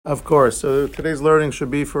Of course. So today's learning should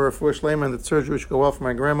be for Refuah Shleima, and the surgery should go well for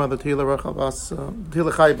my grandmother,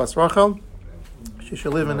 Tehila Chai Bas Rachel. She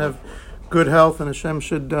should live and have good health, and Hashem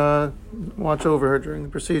should watch over her during the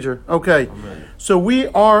procedure. Okay, so we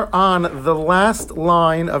are on the last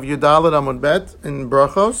line of Yudalad Amud Bet in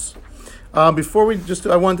Brachos. Before we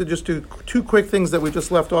I wanted to just do two quick things that we just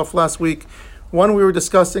left off last week. One, we were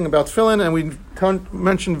discussing about tefillin, and we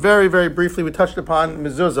mentioned very, very briefly, we touched upon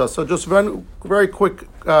mezuza. So just one very quick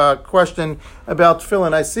question about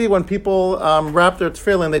tefillin. I see when people wrap their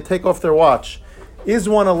tefillin, they take off their watch. Is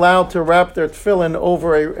one allowed to wrap their tefillin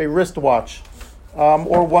over a wristwatch?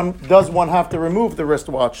 Or does one have to remove the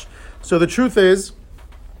wristwatch? So the truth is,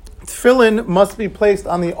 tefillin must be placed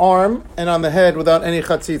on the arm and on the head without any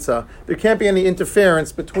chatzitza. There can't be any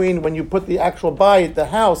interference between when you put the actual bayit, the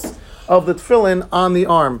house of the tefillin, on the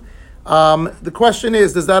arm. The question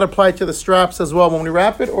is, does that apply to the straps as well when we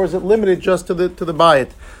wrap it, or is it limited just to the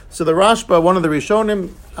bayit? So the Rashba, one of the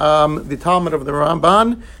Rishonim, the Talmud of the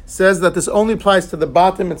Ramban, says that this only applies to the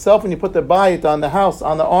bottom itself. When you put the bayit on the house,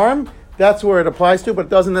 on the arm, that's where it applies to, but it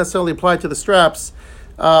doesn't necessarily apply to the straps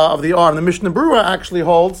of the arm. The Mishnah Berurah actually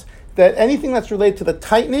holds that anything that's related to the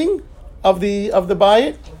tightening of the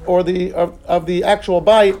bayit, or of the actual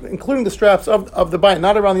bayit, including the straps of the bayit,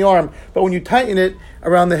 not around the arm, but when you tighten it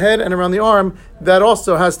around the head and around the arm, that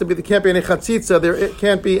also has to be. There can't be any chatzitza. There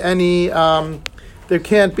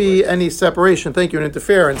can't be any separation. Thank you, and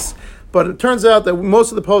interference. But it turns out that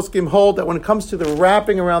most of the poskim hold that when it comes to the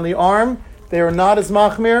wrapping around the arm, they are not as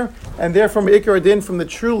machmir, and therefore Ikar Adin, from the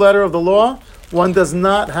true letter of the law, one does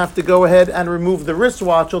not have to go ahead and remove the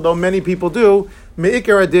wristwatch, although many people do.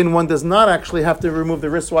 Me'ikar Adin, one does not actually have to remove the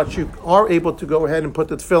wristwatch. You are able to go ahead and put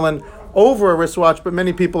the tefillin over a wristwatch, but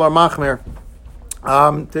many people are machmir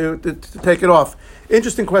to take it off.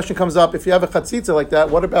 Interesting question comes up. If you have a chatzitza like that,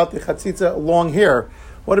 what about the chatzitza long hair?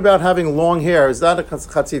 What about having long hair? Is that a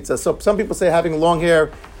chatzitza? So some people say having long hair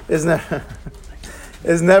is never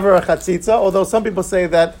a chatzitza, although some people say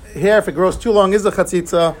that hair, if it grows too long, is a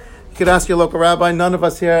chatzitza. You could ask your local rabbi. None of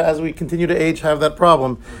us here, as we continue to age, have that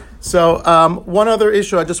problem. So one other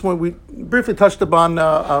issue we briefly touched upon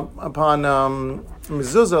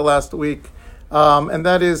mezuza last week, and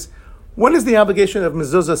that is, when is the obligation of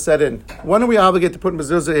mezuza set in? When are we obligated to put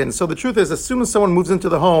mezuza in? So the truth is, as soon as someone moves into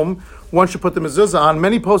the home, one should put the mezuza on.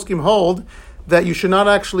 Many poskim hold that you should not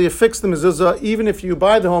actually affix the mezuza even if you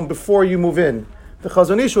buy the home before you move in. The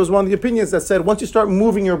Chazon Ish was one of the opinions that said once you start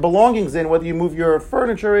moving your belongings in, whether you move your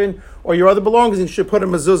furniture in or your other belongings in, you should put a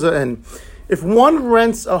mezuzah in. If one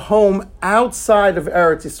rents a home outside of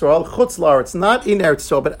Eretz Yisrael, chutz la'aretz, not in Eretz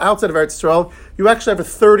Yisrael, but outside of Eretz Yisrael, you actually have a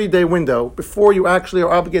 30-day window before you actually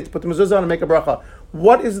are obligated to put the mezuzah on and make a bracha.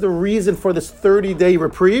 What is the reason for this 30-day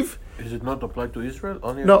reprieve? Is it not applied to Israel?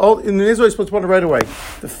 No, in Israel you're supposed to put it right away.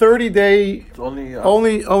 The 30-day, only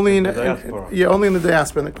in the diaspora. Only in the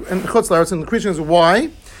diaspora. And chutz la'aretz, and the question is why?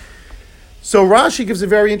 So Rashi gives a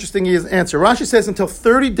very interesting answer. Rashi says until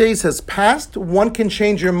 30 days has passed, one can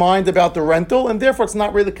change your mind about the rental, and therefore it's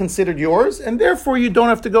not really considered yours, and therefore you don't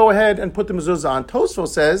have to go ahead and put the mezuzah on. Tosfos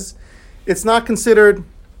says it's not considered.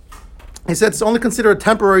 He said it's only considered a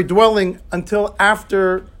temporary dwelling until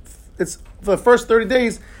after it's for the first 30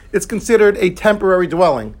 days. It's considered a temporary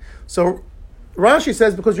dwelling. So Rashi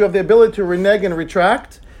says because you have the ability to renege and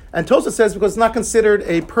retract, and Tosfos says because it's not considered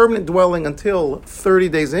a permanent dwelling until 30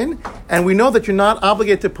 days in, and we know that you're not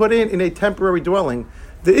obligated to put in a temporary dwelling.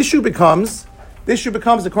 The issue becomes,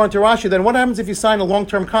 according to Rashi, then what happens if you sign a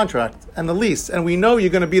long-term contract and the lease, and we know you're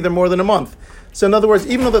going to be there more than a month? So in other words,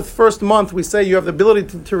 even though the first month we say you have the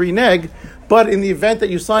ability to renege, but in the event that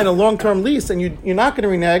you sign a long-term lease and you're not going to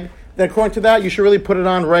renege, then according to that, you should really put it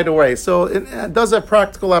on right away. So it does have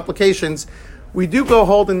practical applications. We do go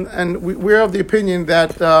hold, and we're of the opinion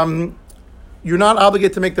that you're not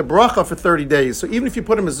obligated to make the bracha for 30 days. So even if you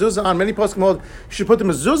put a mezuzah on, many poskim hold, you should put the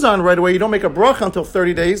mezuzah on right away. You don't make a bracha until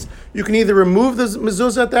 30 days. You can either remove the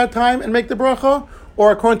mezuzah at that time and make the bracha,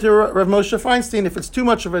 or according to Rav Moshe Feinstein, if it's too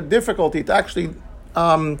much of a difficulty to actually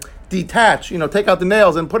detach, take out the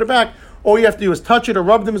nails and put it back, all you have to do is touch it or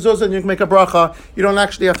rub the mezuzah and you can make a bracha. You don't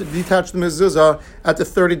actually have to detach the mezuzah at the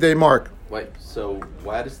 30-day mark. Wait, so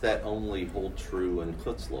why does that only hold true in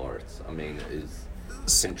chutz la'aretz? I mean, is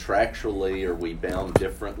contractually, are we bound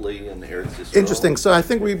differently in Eretz Yisrael? Interesting. So I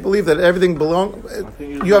think we believe that everything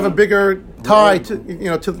you have a bigger tie to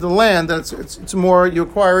the land. It's more, you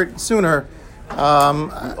acquire it sooner. We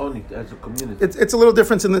own it as a community. It's a little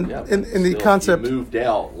different in the concept. You moved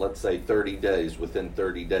out, let's say 30 days. Within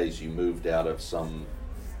 30 days, you moved out of some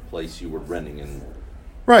place you were renting in.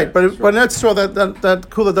 Right, but that's true. That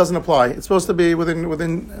kula doesn't apply. It's supposed to be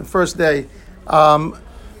within the first day.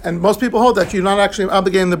 And most people hold that you're not actually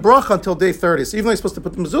obligating the bracha until day 30. So even though you're supposed to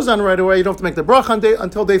put the mezuzah on right away, you don't have to make the bracha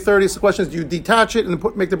until day 30. So the question is, do you detach it and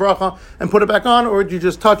make the bracha and put it back on, or do you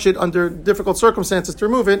just touch it under difficult circumstances to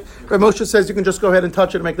remove it? Rabbi Moshe says you can just go ahead and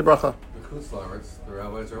touch it and make the bracha. The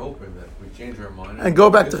rabbis are open that we change our mind. And go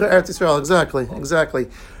back to Eretz Yisrael. Exactly.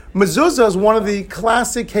 Mezuzah is one of the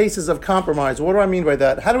classic cases of compromise. What do I mean by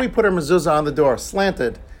that? How do we put our mezuzah on the door?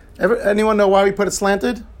 Slanted. Anyone know why we put it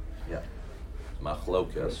slanted?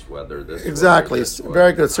 Machlokas, whether this exactly, this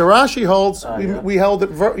very good. So Rashi holds we held it.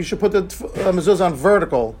 You should put the mezuzah on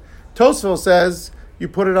vertical. Tosfos says you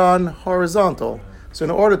put it on horizontal. So in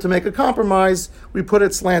order to make a compromise, we put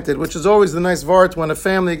it slanted, which is always the nice vart when a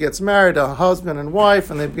family gets married, a husband and wife,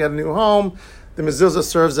 and they get a new home. The mezuzah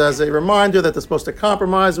serves as a reminder that they're supposed to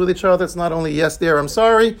compromise with each other. It's not only yes, dear, I'm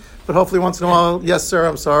sorry, but hopefully once in a while, yes, sir,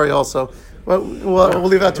 I'm sorry also. Well, we'll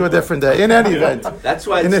leave that to a different day. In any event, that's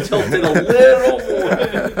why it's tilted a little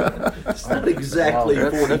more. It's not exactly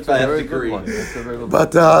 45 degrees.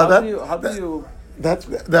 But how do you that's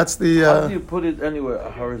the. How do you put it anywhere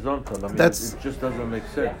horizontal? I mean, it just doesn't make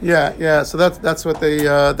sense. Yeah. So that's what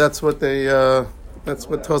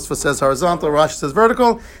Tosfos says horizontal. Rashi says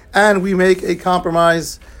vertical, and we make a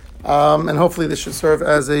compromise. And hopefully this should serve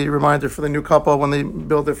as a reminder for the new couple when they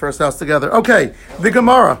build their first house together. Okay, the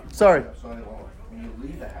Gemara. Sorry. When you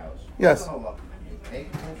leave the house, yes.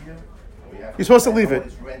 You're supposed to leave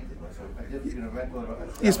it.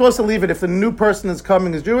 You're supposed to leave it. If the new person is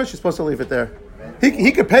coming is Jewish, you're supposed to leave it there.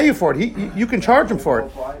 He could pay you for it. You can charge him for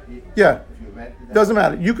it. Yeah. Doesn't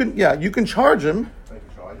matter. You can charge him.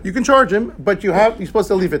 You can charge him, but you're supposed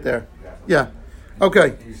to leave it there. Yeah.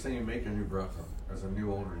 Okay. You're saying you make a new bracha. As a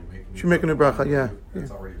new owner, you make a new bracha, yeah.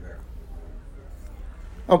 It's already there.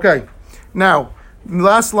 Okay. Now,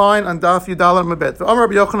 last line on Daf Yudal Mabet. Amar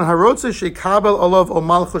Rabbi Yochanan Harotze sheikabel olav o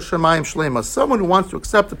malchus shemayim shlema. Someone who wants to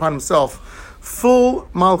accept upon himself full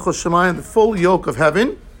malchus shemayim, the full yoke of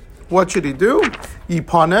heaven. What should he do?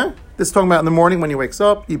 Yipana. This is talking about in the morning when he wakes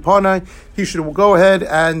up. Yipana. He should go ahead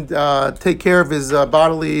and take care of his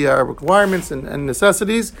bodily requirements and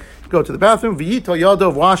necessities. Go to the bathroom. V'yitol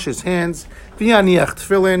yadov, wash his hands. V'yaniach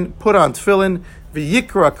tefillin, put on tefillin.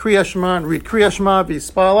 V'yikra kriya shema, and read kriya shema.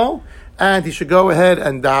 V'yispalo. And he should go ahead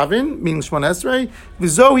and daven, meaning Shemona Esrei.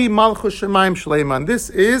 V'zohi malchus shemayim shleiman. This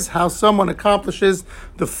is how someone accomplishes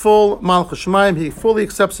the full malchus shemayim. He fully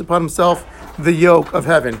accepts upon himself the yoke of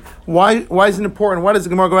heaven. Why is it important? Why does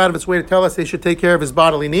the Gemara go out of its way to tell us he should take care of his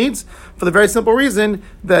bodily needs? For the very simple reason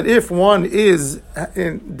that if one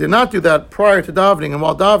did not do that prior to davening, and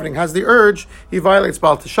while davening has the urge, he violates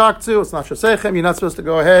Baal Teshaktu. It's not Shosechem. You're not supposed to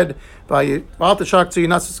go ahead by Baal Teshaktu. You're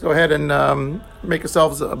not supposed to go ahead and make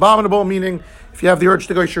yourselves abominable. Meaning, if you have the urge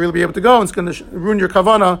to go, you should really be able to go, and it's going to ruin your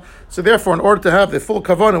kavana. So therefore, in order to have the full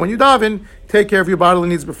kavana when you daven, take care of your bodily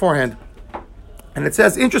needs beforehand. And it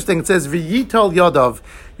says, interesting, it says, V'yital yadav.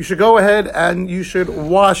 You should go ahead and you should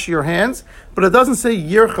wash your hands, but it doesn't say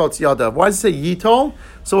yirchotz yadav. Why does it say yitol?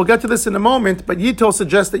 So we'll get to this in a moment, but yitol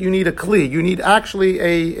suggests that you need a kli. You need actually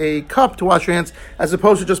a cup to wash your hands, as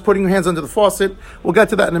opposed to just putting your hands under the faucet. We'll get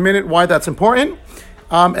to that in a minute, why that's important.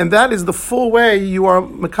 And that is the full way you are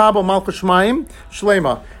mekabel malchus shemayim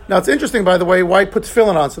shlema. Now it's interesting, by the way, why put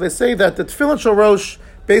tefillin on. So they say that the tefillin shel rosh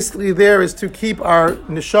basically there is to keep our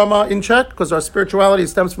neshama in check, because our spirituality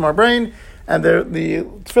stems from our brain, and the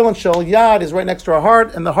tefillin shel yad is right next to our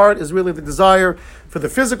heart, and the heart is really the desire for the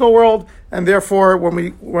physical world, and therefore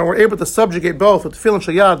when we're able to subjugate both with tefillin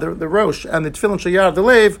shel yad, the rosh, and the tefillin shel yad, the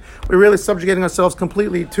leiv, we're really subjugating ourselves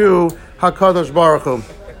completely to HaKadosh Baruch Hu.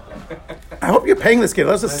 I hope you're paying this kid.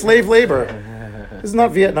 That's a slave labor. This is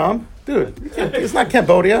not Vietnam. Dude, it's not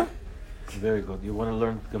Cambodia. Very good. You want to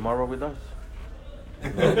learn Gemara with us?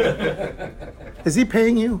 Is he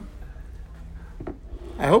paying you?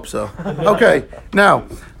 I hope so. Okay, now,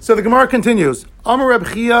 so the Gemara continues. Amar Reb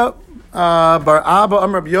Chia bar Abba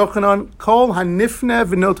Amar Reb Yochanan Kol Hanifne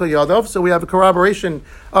V'Noto Yadav. So we have a corroboration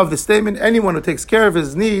of the statement. Anyone who takes care of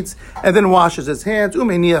his needs and then washes his hands,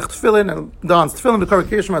 Umeniach Tefillin, and dons Tefillin to cover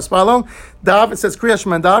Kriya Shema Spalo. Dav, it says Kriya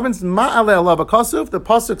Shema Davins Ma'ale Allah B'Kasuf. The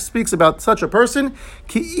pasuk speaks about such a person.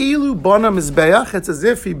 Ki ilu bona mizbeach. It's as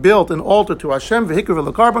if he built an altar to Hashem. V'hikru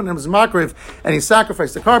v'lekarban and makriv, and he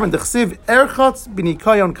sacrificed the carbon. D'chsiv erchatz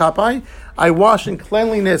b'nikayon kapai. I wash in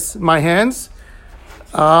cleanliness my hands.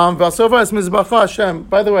 By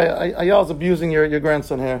the way, Ayal's abusing your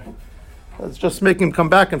grandson here. It's just making him come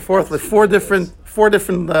back and forth with four different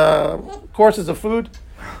courses of food.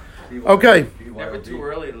 Okay. Never too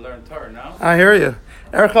early to learn Torah, no? I hear you.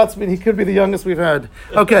 Erchatz, he could be the youngest we've had.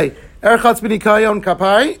 Okay. Erchatz b'nikayon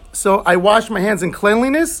kapai. So I wash my hands in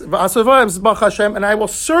cleanliness. V'asova mizbach Hashem, and I will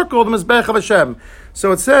circle the mizbech of Hashem.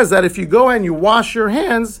 So it says that if you go and you wash your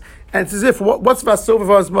hands, and it's as if what's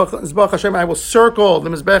v'asova mizbach Hashem? I will circle the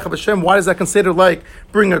mizbech of Hashem. Why is that considered like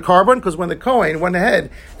bringing a carbon? Because when the Kohen went ahead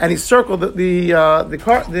and he circled the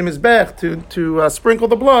mizbech to sprinkle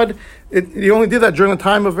the blood, he only did that during the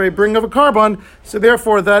time of a bringing of a carbon. So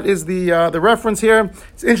therefore, that is the reference here.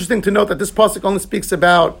 It's interesting to note that this pasuk only speaks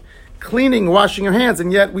about cleaning, washing your hands,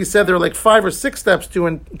 and yet we said there are like 5 or 6 steps to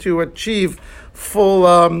achieve full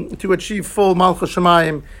Malchus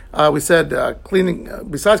Shemayim. We said cleaning,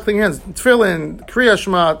 besides cleaning hands, tefillin, kriya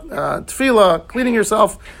shema, tefillah, cleaning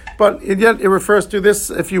yourself. But yet it refers to this: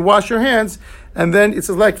 if you wash your hands, and then it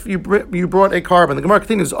says like you brought a carbon. The Gemara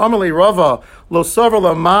continues: Amalei Rava lo savar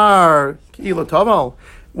lamar ki'ilo taval.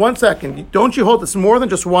 1 second. Don't you hold it's more than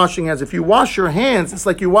just washing hands? If you wash your hands, it's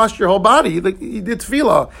like you washed your whole body. Like you did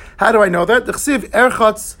tefillah. How do I know that? It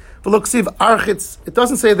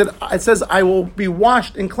doesn't say that. It says I will be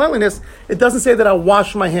washed in cleanliness. It doesn't say that I'll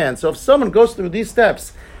wash my hands. So if someone goes through these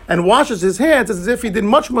steps and washes his hands, it's as if he did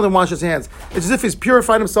much more than wash his hands. It's as if he's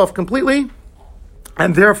purified himself completely,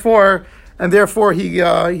 and therefore he's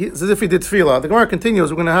as if he did tefillah. The Gemara continues.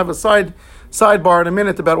 We're going to have a sidebar in a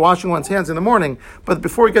minute about washing one's hands in the morning. But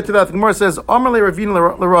before we get to that, the Gemara says, Amar le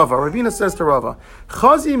Ravina l'Rava. Ravina says to Rava,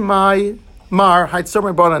 Chazi mai mar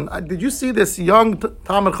haitzomer banan. Did you see this young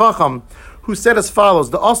Talmid Chacham who said as follows,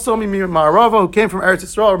 the Asomi Ma'arava, who came from Eretz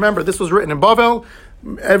Yisrael. Remember, this was written in Bavel.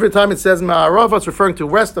 Every time it says Ma'arava, it's referring to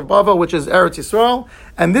west of Bavel, which is Eretz Yisrael.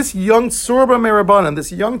 And this young Surba Merabanan,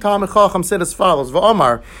 this young Talmid Chacham said as follows,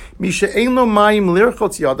 Va'amar, Mishe'ein lo mayim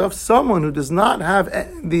lirchotz yadav, someone who does not have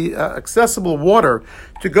the accessible water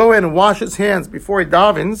to go in and wash his hands before he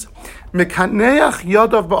davens, Mekaneach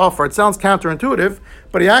yadav ba'afar. It sounds counterintuitive,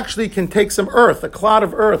 but he actually can take some earth, a clod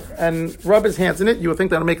of earth, and rub his hands in it. You would think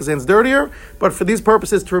that would make his hands dirtier, but for these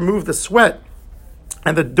purposes, to remove the sweat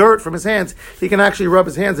and the dirt from his hands, he can actually rub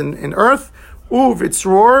his hands in earth,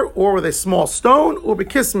 uvitzror, or with a small stone,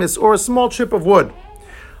 ubikismis, or a small chip of wood.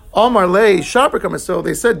 Amar lei shaprikam. So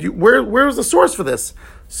they said, where's the source for this?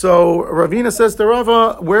 So Ravina says to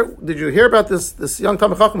Rava, where did you hear about this young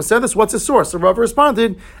Talmid Chacham said this? What's his source? So Rava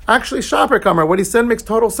responded, actually shaprikam. What he said makes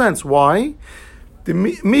total sense. Why? The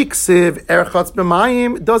miksiv erchatz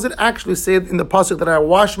b'mayim, does it actually say in the pasuk that I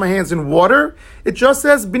wash my hands in water? It just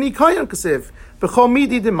says b'nikayon kasiv.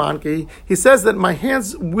 He says that my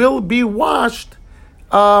hands will be washed,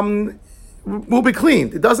 will be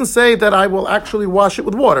cleaned. It doesn't say that I will actually wash it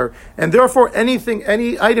with water. And therefore, any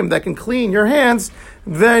item that can clean your hands,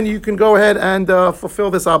 then you can go ahead and fulfill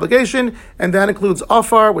this obligation. And that includes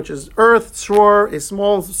afar, which is earth, shror, a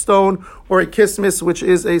small stone, or a kismis, which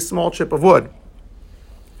is a small chip of wood.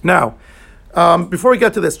 Now, before we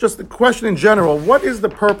get to this, just the question in general, what is the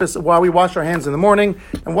purpose of why we wash our hands in the morning,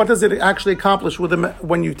 and what does it actually accomplish with them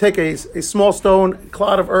when you take a small stone,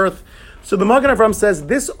 clod of earth? So the Magen Avraham says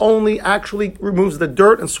this only actually removes the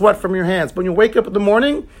dirt and sweat from your hands. When you wake up in the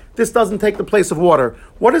morning, this doesn't take the place of water.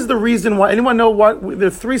 What is the reason why? Anyone know what? There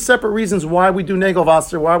are 3 separate reasons why we do Negel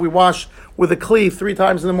Vaser, why we wash with a kli 3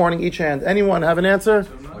 times in the morning each hand. Anyone have an answer?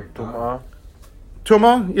 Like Tumah.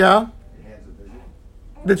 Tumah, yeah.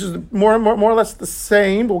 This is more or less the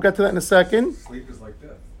same, but we'll get to that in a second. Sleep is like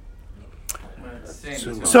that.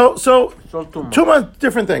 So Tumah,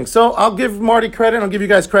 different things. So I'll give Marty credit, and I'll give you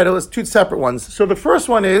guys credit. It's 2 separate ones. So the first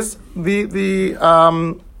one is the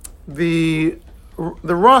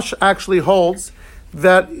Rosh actually holds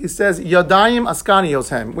that it says Yadayim Askanios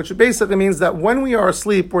Hem, which basically means that when we are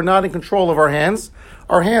asleep, we're not in control of our hands.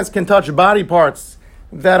 Our hands can touch body parts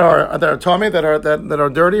that are tummy, that are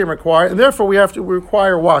dirty and therefore we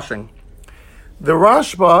require washing. The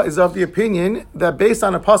Rashba is of the opinion that based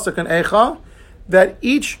on a pasuk in Eicha, that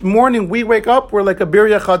each morning we wake up, we're like a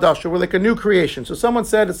birya chadash, we're like a new creation. So someone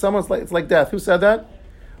said it's like death. Who said that?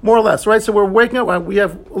 More or less, right? So we're waking up. We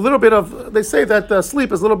have a little bit of. They say that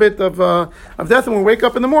sleep is a little bit of death, and we wake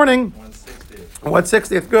up in the morning.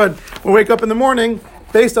 1/60th. Good. We wake up in the morning.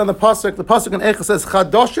 Based on the pasuk in Eicha says,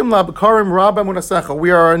 "Chadoshim labkarim rabba munasecha."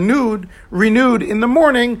 We are renewed in the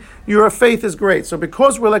morning. Your faith is great. So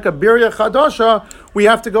because we're like a birya chadasha, we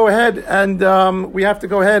have to go ahead and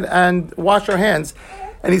wash our hands.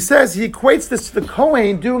 And he says he equates this to the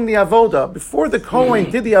Kohen doing the avoda. Before the Kohen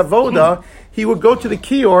did the avoda, he would go to the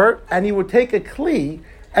kior and he would take a kli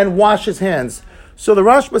and wash his hands. So the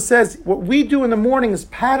Rashba says what we do in the morning is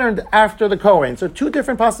patterned after the Kohen. So 2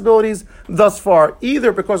 different possibilities thus far.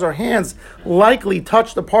 Either because our hands likely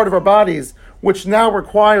touch the part of our bodies which now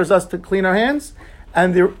requires us to clean our hands,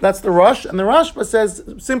 And that's the Rosh. And the Rashba says,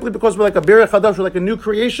 simply because we're like a Birei Chadash, we're like a new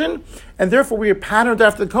creation, and therefore we are patterned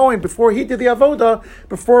after the Kohen. Before he did the Avodah,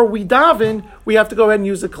 before we daven, we have to go ahead and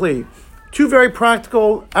use a Kli. Two very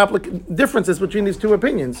practical differences between these two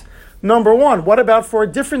opinions. Number one, what about for a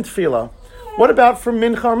different tefillah? What about for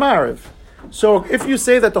Mincha or Mariv? So if you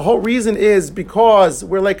say that the whole reason is because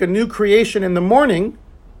we're like a new creation in the morning,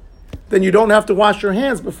 then you don't have to wash your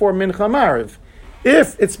hands before Mincha Mariv.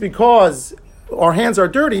 If it's because our hands are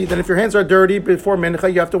dirty, then if your hands are dirty before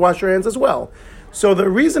Mincha, you have to wash your hands as well. So the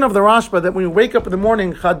reason of the Rashba that when we wake up in the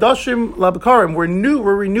morning, Chadashim Labakarim,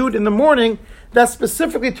 we're renewed in the morning, that's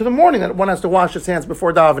specifically to the morning that one has to wash his hands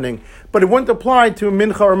before davening. But it wouldn't apply to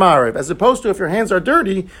Mincha or Mariv. As opposed to if your hands are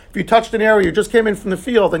dirty, if you touched an area, you just came in from the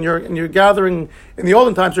field and you're gathering, in the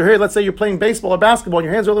olden times, you're here, let's say you're playing baseball or basketball and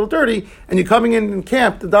your hands are a little dirty, and you're coming in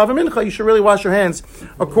camp to daven Mincha, you should really wash your hands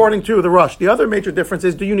according to the Rush. The other major difference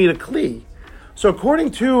is, do you need a Kli? So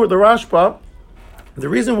according to the Rashba, the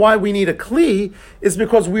reason why we need a Kli is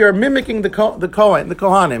because we are mimicking the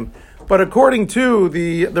Kohanim. But according to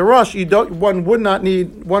the Rush, one would not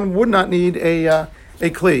need a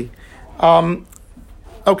Kli.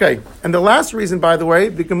 Okay, and the last reason, by the way,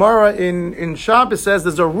 the Gemara in Shabbos says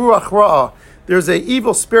there's a Ruach Ra'ah. There's an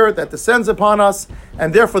evil spirit that descends upon us,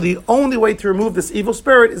 and therefore the only way to remove this evil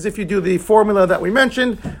spirit is if you do the formula that we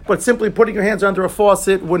mentioned, but simply putting your hands under a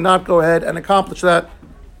faucet would not go ahead and accomplish that.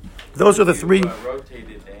 Those are the three.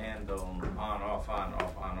 Rotated the handle on, off, on,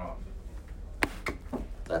 off, on, off.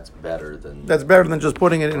 That's better than just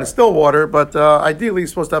putting it in a still water, but ideally you're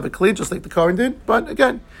supposed to have a Kli, just like the Kohen did, but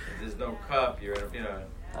again. There's no cup, you're.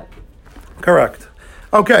 Correct.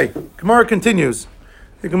 Okay, Gemara continues.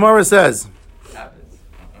 The Gemara says,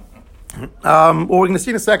 well, we're going to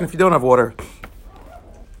see in a second if you don't have water.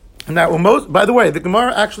 Now, by the way, the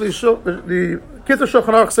Gemara actually, the Kitzur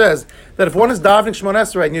Shulchan Aruch says that if one is davening Shemona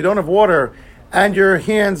Esrei and you don't have water and your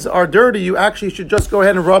hands are dirty, you actually should just go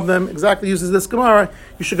ahead and rub them. Exactly uses this Gemara.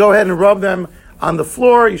 You should go ahead and rub them on the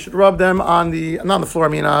floor. You should rub them on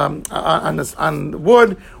on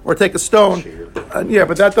wood, or take a stone.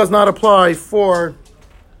 But that does not apply for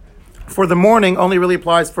the morning. Only really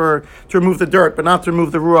applies to remove the dirt, but not to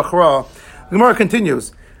remove the ruach ra. The Gemara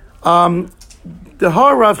continues. The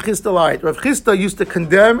Rav Chisda lied. Rav Chisda used to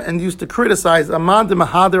condemn and used to criticize Aman de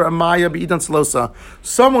Mahader Amaya B'idan Slosa,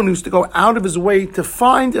 someone who used to go out of his way to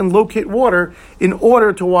find and locate water in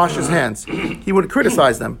order to wash his hands. He would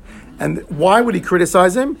criticize them. And why would he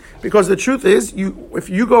criticize him? Because the truth is, if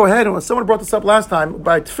you go ahead, and someone brought this up last time,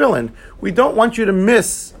 by tefillin, we don't want you to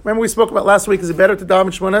miss. Remember we spoke about last week, is it better to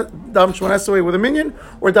daven Shemona Esrei with a minyan,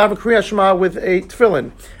 or daven Kriya Shema with a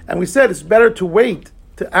tefillin? And we said it's better to wait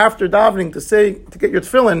to after davening to get your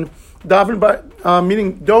tefillin, daven by,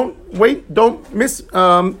 meaning don't miss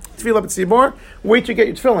tefillah b'tzibor, wait to get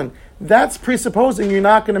your tefillin. That's presupposing you're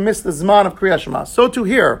not going to miss the Zman of Kriya Shema. So too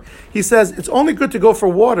here, he says it's only good to go for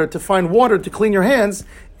water, to find water to clean your hands,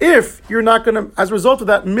 if you're not going to, as a result of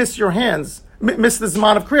that, miss the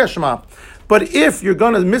Zman of Kriya Shema. But if you're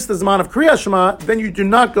going to miss the Zman of Kriya Shema, then you do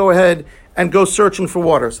not go ahead and go searching for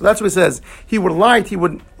water. So that's what he says.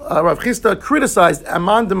 Rav Chisda criticized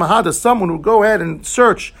Aman de Mahada, someone who would go ahead and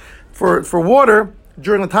search for water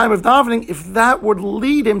during the time of davening, if that would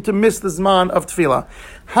lead him to miss the Zman of Tefillah.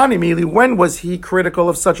 Hanimili, when was he critical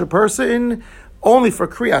of such a person? Only for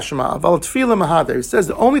Kriya Shema. Aval Tefillah Mahada. He says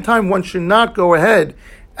the only time one should not go ahead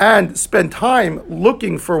and spend time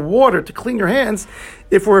looking for water to clean your hands,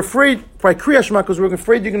 if we're afraid, by Kriya Shema, because we're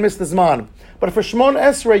afraid you can miss the Zman. But for Shemona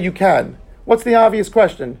Esrei, you can. What's the obvious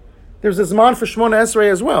question? There's a Zman for Shemona Esrei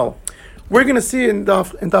as well. We're going to see in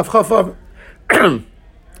Daf Chavav,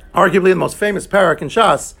 arguably the most famous parak in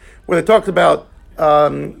Shas, where they talked about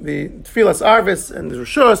the Tfilas Arvis and the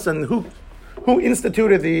Rishus, and who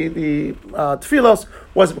instituted the Tfilos.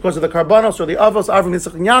 Was it because of the Karbanos or the Avos, Avram,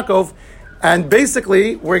 Yitzchak, and Yaakov? And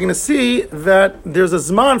basically, we're going to see that there's a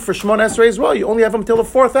Zman for Shemona Esrei as well. You only have them till the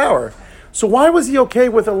 4th hour. So why was he okay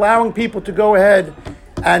with allowing people to go ahead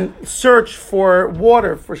and search for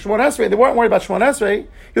water for Shemona Esrei? They weren't worried about Shemona Esrei.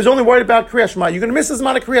 He was only worried about Kriya Shema. You're going to miss this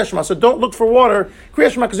amount of Kriya Shema, so don't look for water, Kriya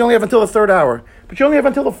Shema, because you only have until the 3rd hour. But you only have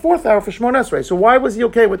until the 4th hour for Shemona Esrei. So why was he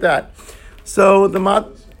okay with that? So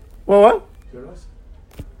what?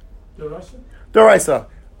 Doraisa.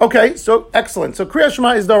 Okay, so excellent. So Kriya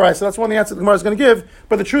Shema is Doraisa. That's one of the answers the Gemara is going to give.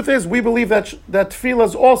 But the truth is, we believe that Tefillah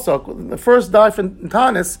is also, the first daf in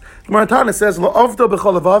Tanis, Gemara Tanis says, La'avdo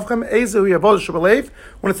b'chol levavchem, ezu yavod shebelev.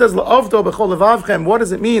 When it says La'avdo b'chol levavchem, what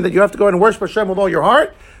does it mean? That you have to go and worship Hashem with all your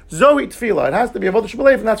heart? Zohi Tefillah. It has to be Avodah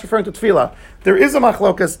Shebelev, and that's referring to Tefillah. There is a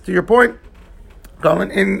machlokas, to your point,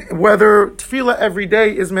 in whether tefillah every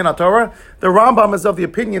day is min Torah. The Rambam is of the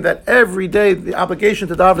opinion that every day the obligation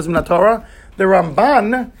to daven is min Torah. The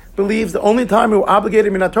Ramban believes the only time we're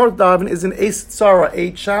obligated min Torah to daven is in Eis Tzara,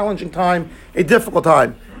 a challenging time, a difficult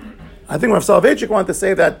time. I think Rav Soloveitchik wanted to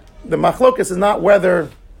say that the machlokas is not whether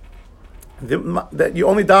that you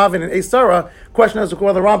only daven in Eis Tzara. Question is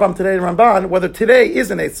whether Rambam today and Ramban, whether today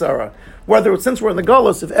is an Eis Tzara. Whether, since we're in the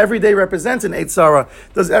Golos, if every day represents an Eis Tzara,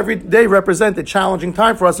 does every day represent a challenging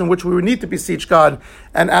time for us in which we would need to beseech God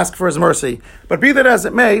and ask for His mercy? But be that as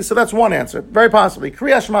it may, so that's one answer. Very possibly.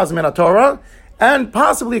 Kriyas Shema is min Torah, and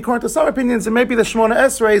possibly, according to some opinions, it may be the Shemona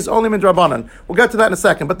Esrei is only min Drabanan. We'll get to that in a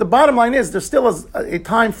second. But the bottom line is, there still is a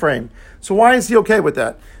time frame. So why is he okay with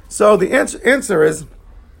that? So the answer is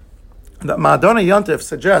that Madonna Yontif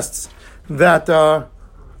suggests that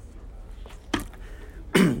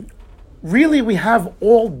really we have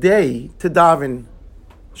all day to daven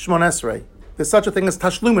Shemona Esrei. There's such a thing as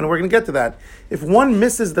Tashlumin, and we're going to get to that. If one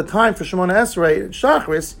misses the time for Shemona Esrei,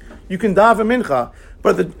 Shachris, you can daven Mincha.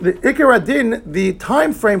 But the Ikar Adin, the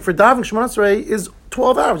time frame for davening Shemona Esrei is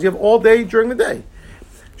 12 hours. You have all day during the day.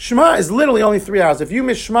 Shema is literally only 3 hours. If you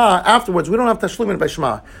miss Shema afterwards, we don't have Tashlumin by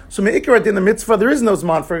Shema. So Me'ikar Adin, the mitzvah, there is no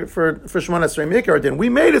Zman for Shemona Esrei, Me'ikar Adin. We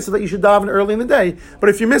made it so that you should daven early in the day, but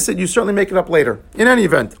if you miss it, you certainly make it up later. In any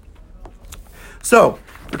event. So,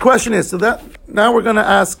 the question is, so that now we're going to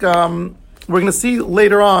ask, we're going to see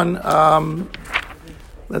later on,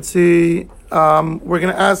 we're going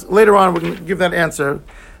to ask, later on, we're going to give that answer.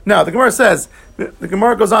 Now, the Gemara says, the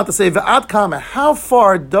Gemara goes on to say, V'ad kama, how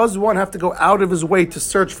far does one have to go out of his way to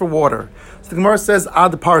search for water? So the Gemara says,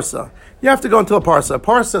 ad parsa. You have to go until a parsa. A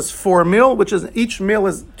parsa is 4 mil, which is, each mil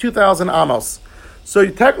is 2,000 amos. So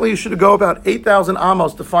technically you should go about 8,000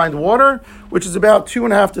 amos to find water, which is about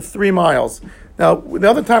 2.5 to 3 miles. Now, the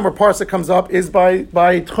other time where parsa comes up is by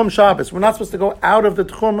Tchum Shabbos. We're not supposed to go out of the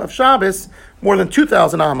Tchum of Shabbos more than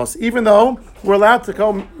 2,000 amos, even though we're allowed to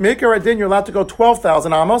go, Me'ikar Adin, you're allowed to go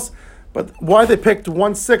 12,000 amos, but why they picked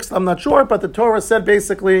 1/6, I'm not sure, but the Torah said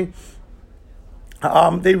basically,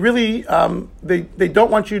 they really, they don't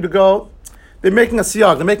want you to go, they're making a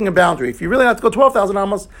siyag, they're making a boundary. If you really have to go 12,000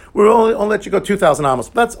 amos, we'll only let you go 2,000 amos.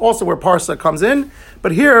 But that's also where parsa comes in.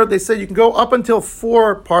 But here, they say you can go up until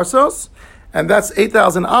 4 parsos, and that's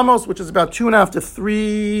 8,000 amos, which is about 2.5 to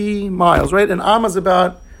 3 miles, right? And amos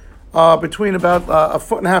about between about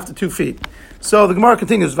 1.5 to 2 feet. So the Gemara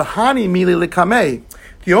continues, V'hani mili likamei.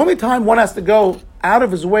 The only time one has to go out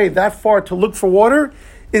of his way that far to look for water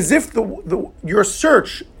is if your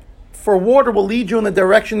search for water will lead you in the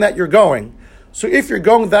direction that you're going. So if you're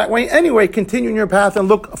going that way anyway, continue in your path and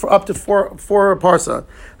look for up to 4 parsa.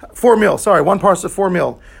 4 mil, sorry, 1 parsa, 4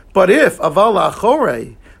 mil. But if avala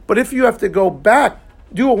chore, but if you have to go back,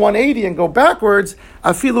 do a 180 and go backwards,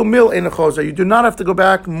 afilu mil in a chozer. You do not have to go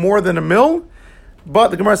back more than a mil. But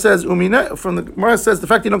the Gemara says, the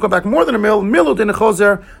fact you don't go back more than a mil, milud in a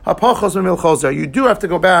chozer, hapachos mil chozer. You do have to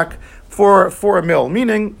go back for a mil,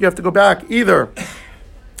 meaning you have to go back either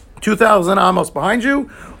 2,000 amos behind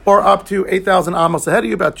you or up to 8,000 amos ahead of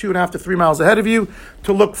you, about 2.5 to 3 miles ahead of you,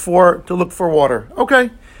 to look for water.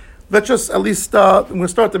 Okay. Let's just at least, we're going to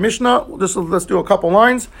start the Mishnah. Let's do a couple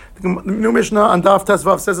lines. The new Mishnah on Daf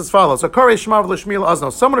Tesvav says as follows.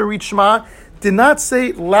 Someone who reads Shema did not say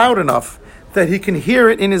it loud enough that he can hear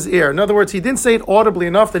it in his ear. In other words, he didn't say it audibly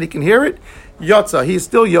enough that he can hear it. Yotza, he is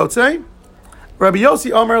still Yotze. Rabbi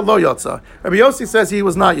Yossi Omer lo Yotza. Rabbi Yossi says he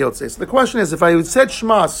was not Yotze. So the question is, if I said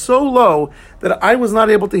Shema so low that I was not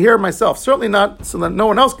able to hear it myself, certainly not so that no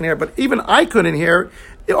one else can hear it, but even I couldn't hear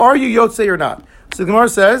it, are you Yotze or not? So the Gemara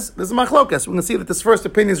says, this is machlokas. We're going to see that this first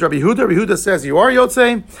opinion is Rabbi Yehuda. Rabbi Yehuda says you are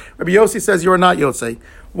Yotze. Rabbi Yossi says you are not Yotze.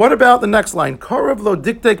 What about the next line? Karav lo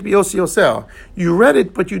diktek b'Yossi Yosel. You read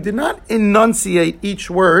it, but you did not enunciate each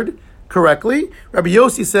word correctly. Rabbi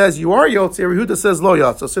Yossi says you are Yotze. Rabbi Yehuda says lo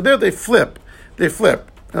Yotze. So there they flip.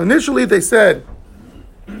 Now, initially they said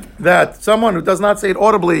that someone who does not say it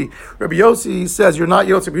audibly, Rabbi Yossi says you're not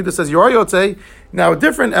Yotze, Rabbi Yehuda says you are Yotze. Now a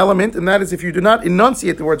different element, and that is if you do not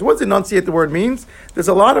enunciate the words. What does enunciate the word means? There's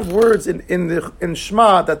a lot of words in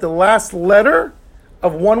Shema that the last letter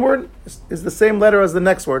of one word is the same letter as the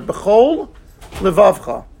next word. B'chol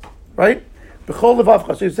levavcha, right? B'chol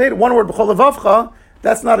levavcha. So you say one word, b'chol levavcha,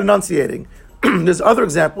 that's not enunciating. There's other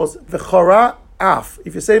examples. V'chara af.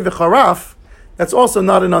 If you say v'charaf, that's also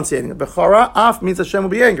not enunciating. V'chara af means Hashem will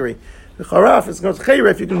be angry. V'charaf is going to chayre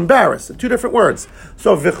if you can embarrass. Two different words.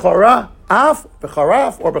 So v'chara af,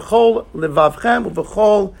 v'charaf, or b'chol levavchem, or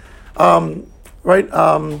b'chol,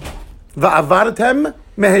 v'avadatem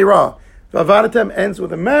mehira. Vavadatem ends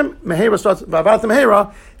with a mem. Mehera starts with Vavadatem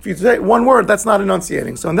Mehera. If you say one word, that's not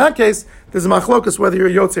enunciating. So in that case, there's a machlokus whether you're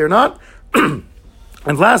Yotze or not.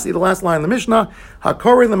 And lastly, the last line in the Mishnah,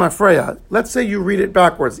 Hakori lemafreya. Let's say you read it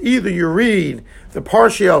backwards. Either you read the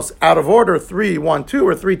partials out of order, 3-1-2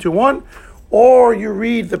 or 3-2-1, or you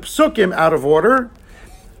read the psukim out of order,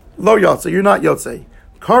 lo yotze, you're not yotze.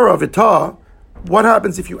 Kara v'ta, what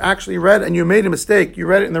happens if you actually read and you made a mistake, you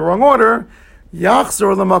read it in the wrong order,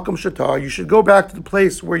 yachzor l'makom shata, you should go back to the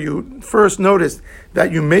place where you first noticed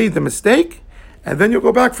that you made the mistake, and then you'll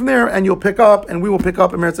go back from there and you'll pick up, and we will pick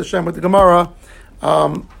up Eretz Hashem with the Gemara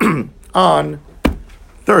on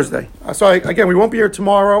Thursday. So again, we won't be here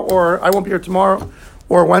tomorrow, or I won't be here tomorrow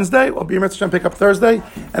or Wednesday. We'll be in Eretz Hashem, pick up Thursday.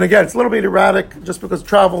 And again, it's a little bit erratic just because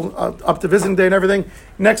travel up to visiting day and everything.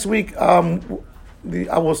 Next week,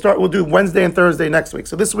 we'll do Wednesday and Thursday next week.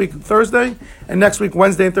 So this week, Thursday, and next week,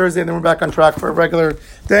 Wednesday and Thursday, and then we're back on track for a regular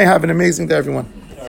day. Have an amazing day, everyone.